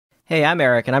Hey, I'm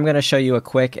Eric, and I'm going to show you a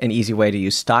quick and easy way to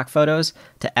use stock photos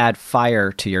to add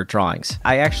fire to your drawings.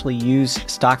 I actually use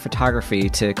stock photography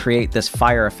to create this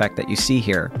fire effect that you see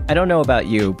here. I don't know about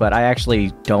you, but I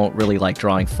actually don't really like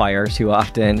drawing fire too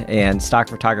often, and stock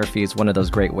photography is one of those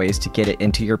great ways to get it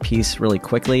into your piece really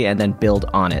quickly and then build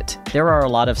on it. There are a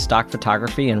lot of stock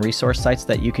photography and resource sites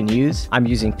that you can use. I'm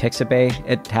using Pixabay.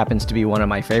 It happens to be one of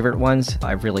my favorite ones.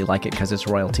 I really like it because it's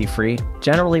royalty free.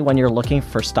 Generally, when you're looking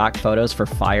for stock photos for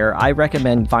fire, I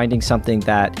recommend finding something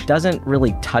that doesn't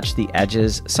really touch the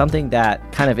edges, something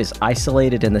that kind of is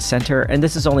isolated in the center. And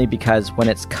this is only because when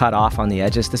it's cut off on the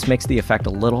edges, this makes the effect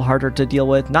a little harder to deal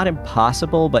with. Not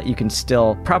impossible, but you can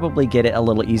still probably get it a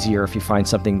little easier if you find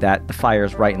something that the fire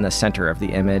is right in the center of the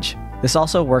image. This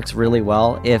also works really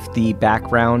well if the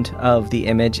background of the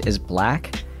image is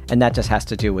black, and that just has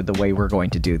to do with the way we're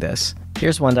going to do this.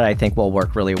 Here's one that I think will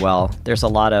work really well. There's a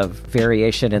lot of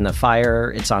variation in the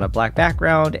fire, it's on a black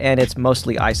background, and it's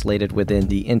mostly isolated within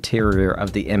the interior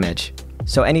of the image.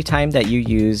 So anytime that you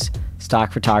use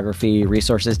stock photography,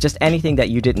 resources, just anything that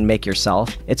you didn't make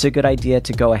yourself, it's a good idea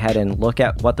to go ahead and look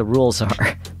at what the rules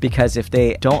are. Because if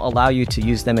they don't allow you to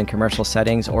use them in commercial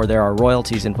settings or there are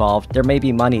royalties involved, there may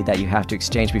be money that you have to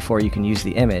exchange before you can use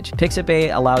the image.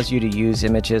 Pixabay allows you to use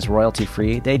images royalty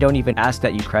free. They don't even ask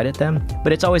that you credit them,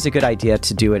 but it's always a good idea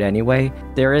to do it anyway.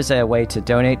 There is a way to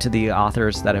donate to the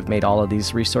authors that have made all of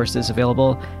these resources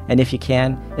available, and if you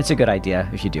can, it's a good idea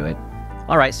if you do it.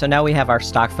 Alright, so now we have our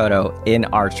stock photo in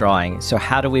our drawing. So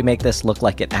how do we make this look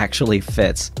like it actually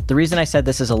fits? The reason I said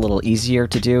this is a little easier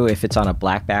to do if it's on a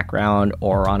black background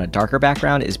or on a darker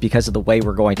background is because of the way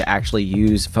we're going to actually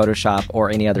use Photoshop or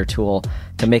any other tool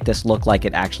to make this look like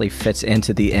it actually fits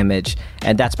into the image,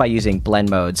 and that's by using blend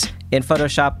modes. In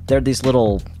Photoshop, there are these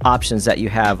little options that you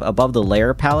have above the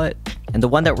layer palette, and the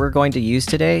one that we're going to use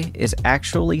today is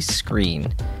actually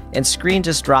Screen. And Screen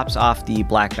just drops off the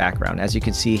black background. As you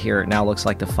can see here, it now looks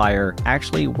like the fire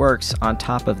actually works on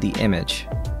top of the image.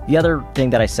 The other thing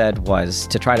that I said was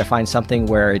to try to find something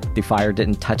where the fire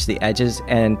didn't touch the edges,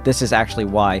 and this is actually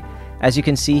why. As you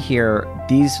can see here,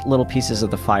 these little pieces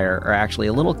of the fire are actually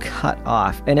a little cut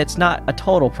off, and it's not a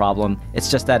total problem,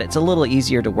 it's just that it's a little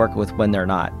easier to work with when they're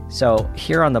not. So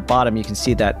here on the bottom, you can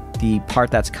see that the part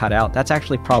that's cut out, that's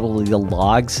actually probably the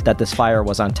logs that this fire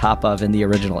was on top of in the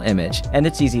original image. And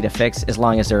it's easy to fix as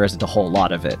long as there isn't a whole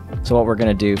lot of it. So what we're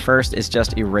gonna do first is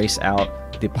just erase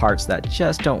out the parts that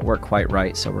just don't work quite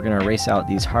right. So we're gonna erase out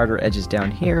these harder edges down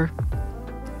here,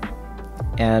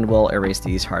 and we'll erase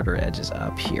these harder edges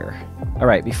up here.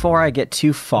 Alright, before I get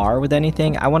too far with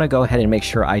anything, I want to go ahead and make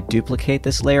sure I duplicate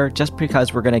this layer just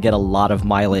because we're going to get a lot of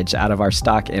mileage out of our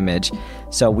stock image.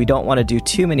 So we don't want to do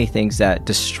too many things that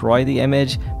destroy the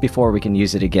image before we can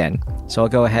use it again. So I'll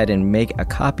go ahead and make a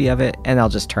copy of it, and I'll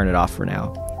just turn it off for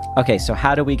now. Okay, so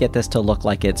how do we get this to look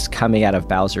like it's coming out of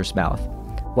Bowser's mouth?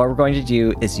 What we're going to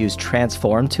do is use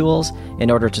transform tools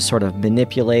in order to sort of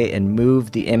manipulate and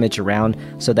move the image around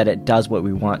so that it does what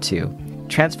we want to.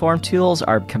 Transform tools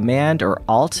are Command or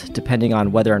Alt, depending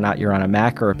on whether or not you're on a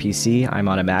Mac or a PC. I'm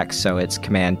on a Mac, so it's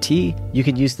Command T. You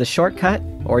can use the shortcut,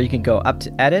 or you can go up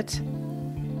to Edit,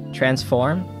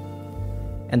 Transform,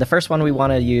 and the first one we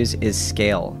want to use is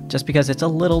Scale, just because it's a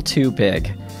little too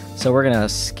big. So we're going to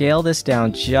scale this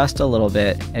down just a little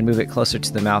bit and move it closer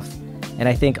to the mouth. And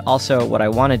I think also what I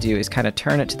want to do is kind of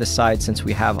turn it to the side since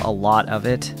we have a lot of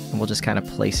it, and we'll just kind of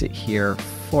place it here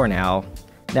for now.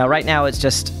 Now right now it's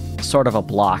just sort of a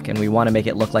block, and we want to make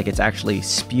it look like it's actually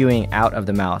spewing out of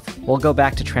the mouth. We'll go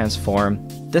back to transform.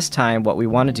 This time what we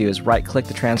want to do is right click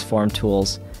the transform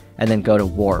tools and then go to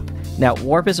warp. Now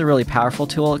warp is a really powerful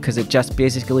tool because it just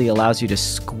basically allows you to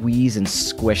squeeze and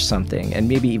squish something and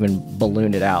maybe even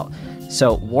balloon it out.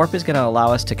 So warp is going to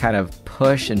allow us to kind of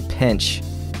push and pinch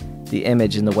the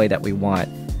image in the way that we want.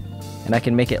 And I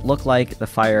can make it look like the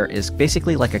fire is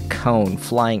basically like a cone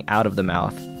flying out of the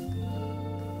mouth.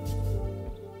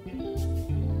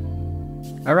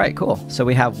 Alright, cool. So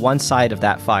we have one side of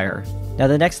that fire. Now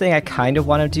the next thing I kind of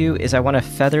want to do is I want to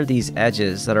feather these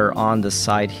edges that are on the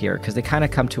side here because they kind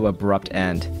of come to an abrupt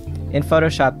end. In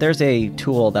Photoshop, there's a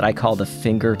tool that I call the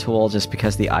finger tool just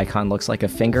because the icon looks like a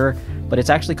finger, but it's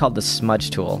actually called the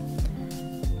smudge tool.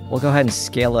 We'll go ahead and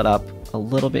scale it up a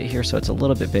little bit here so it's a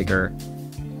little bit bigger,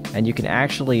 and you can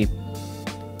actually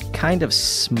kind of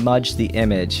smudge the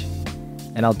image.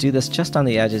 And I'll do this just on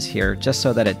the edges here, just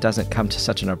so that it doesn't come to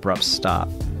such an abrupt stop.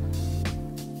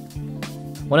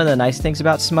 One of the nice things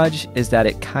about smudge is that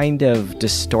it kind of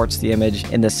distorts the image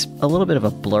in this a little bit of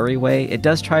a blurry way. It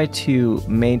does try to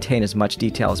maintain as much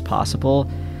detail as possible,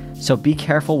 so be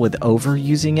careful with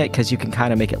overusing it because you can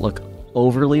kind of make it look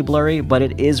overly blurry, but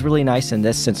it is really nice in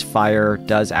this since fire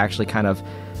does actually kind of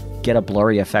get a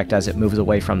blurry effect as it moves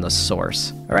away from the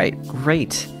source. All right,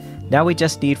 great. Now we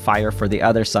just need fire for the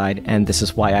other side, and this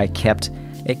is why I kept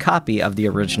a copy of the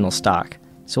original stock.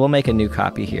 So we'll make a new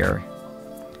copy here,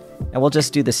 and we'll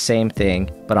just do the same thing,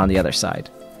 but on the other side.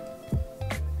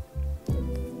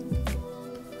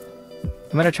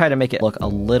 I'm going to try to make it look a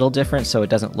little different so it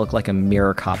doesn't look like a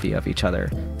mirror copy of each other,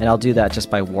 and I'll do that just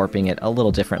by warping it a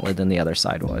little differently than the other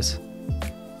side was.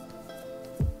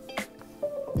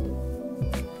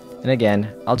 And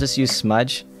again, I'll just use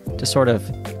smudge to sort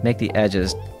of make the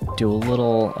edges do a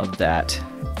little of that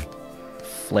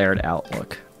flared out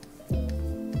look.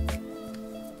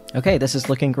 Okay, this is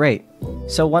looking great.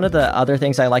 So one of the other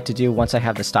things I like to do once I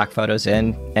have the stock photos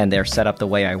in and they're set up the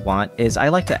way I want is I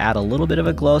like to add a little bit of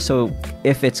a glow. So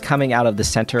if it's coming out of the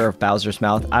center of Bowser's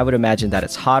mouth, I would imagine that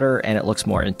it's hotter and it looks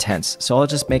more intense. So I'll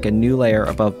just make a new layer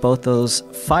above both those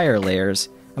fire layers.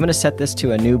 I'm going to set this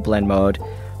to a new blend mode,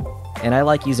 and I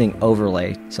like using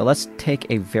overlay. So let's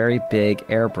take a very big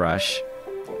airbrush.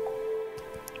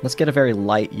 Let's get a very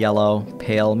light yellow,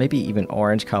 pale, maybe even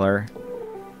orange color,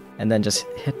 and then just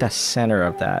hit the center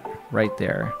of that right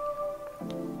there.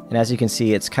 And as you can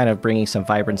see, it's kind of bringing some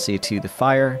vibrancy to the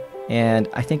fire, and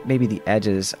I think maybe the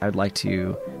edges I'd like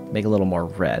to make a little more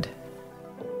red.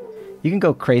 You can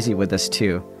go crazy with this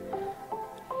too.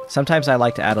 Sometimes I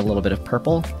like to add a little bit of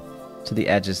purple to the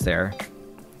edges there.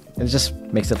 It just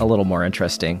makes it a little more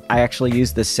interesting. I actually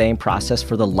use the same process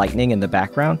for the lightning in the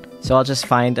background. So I'll just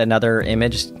find another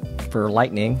image for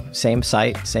lightning, same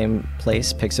site, same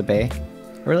place, Pixabay.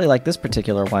 I really like this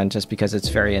particular one just because it's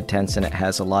very intense and it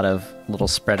has a lot of little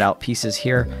spread out pieces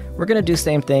here. We're gonna do the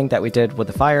same thing that we did with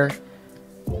the fire.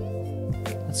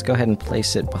 Let's go ahead and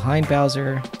place it behind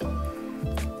Bowser.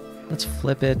 Let's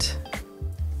flip it.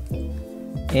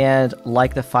 And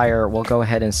like the fire, we'll go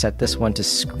ahead and set this one to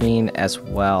screen as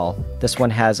well. This one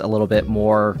has a little bit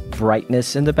more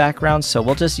brightness in the background, so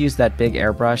we'll just use that big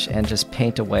airbrush and just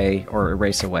paint away or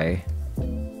erase away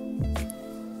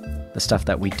the stuff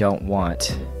that we don't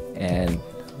want. And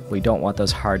we don't want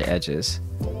those hard edges.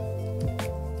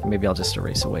 Maybe I'll just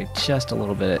erase away just a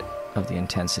little bit of the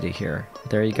intensity here.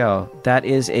 There you go. That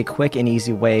is a quick and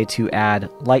easy way to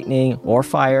add lightning or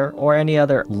fire or any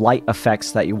other light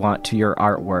effects that you want to your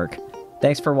artwork.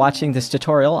 Thanks for watching this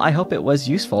tutorial. I hope it was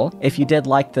useful. If you did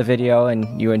like the video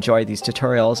and you enjoy these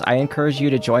tutorials, I encourage you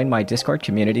to join my Discord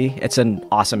community. It's an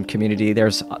awesome community.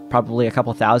 There's probably a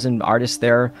couple thousand artists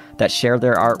there that share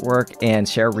their artwork and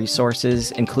share resources,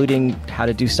 including how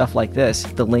to do stuff like this.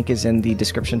 The link is in the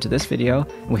description to this video,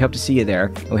 and we hope to see you there,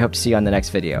 and we hope to see you on the next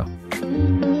video.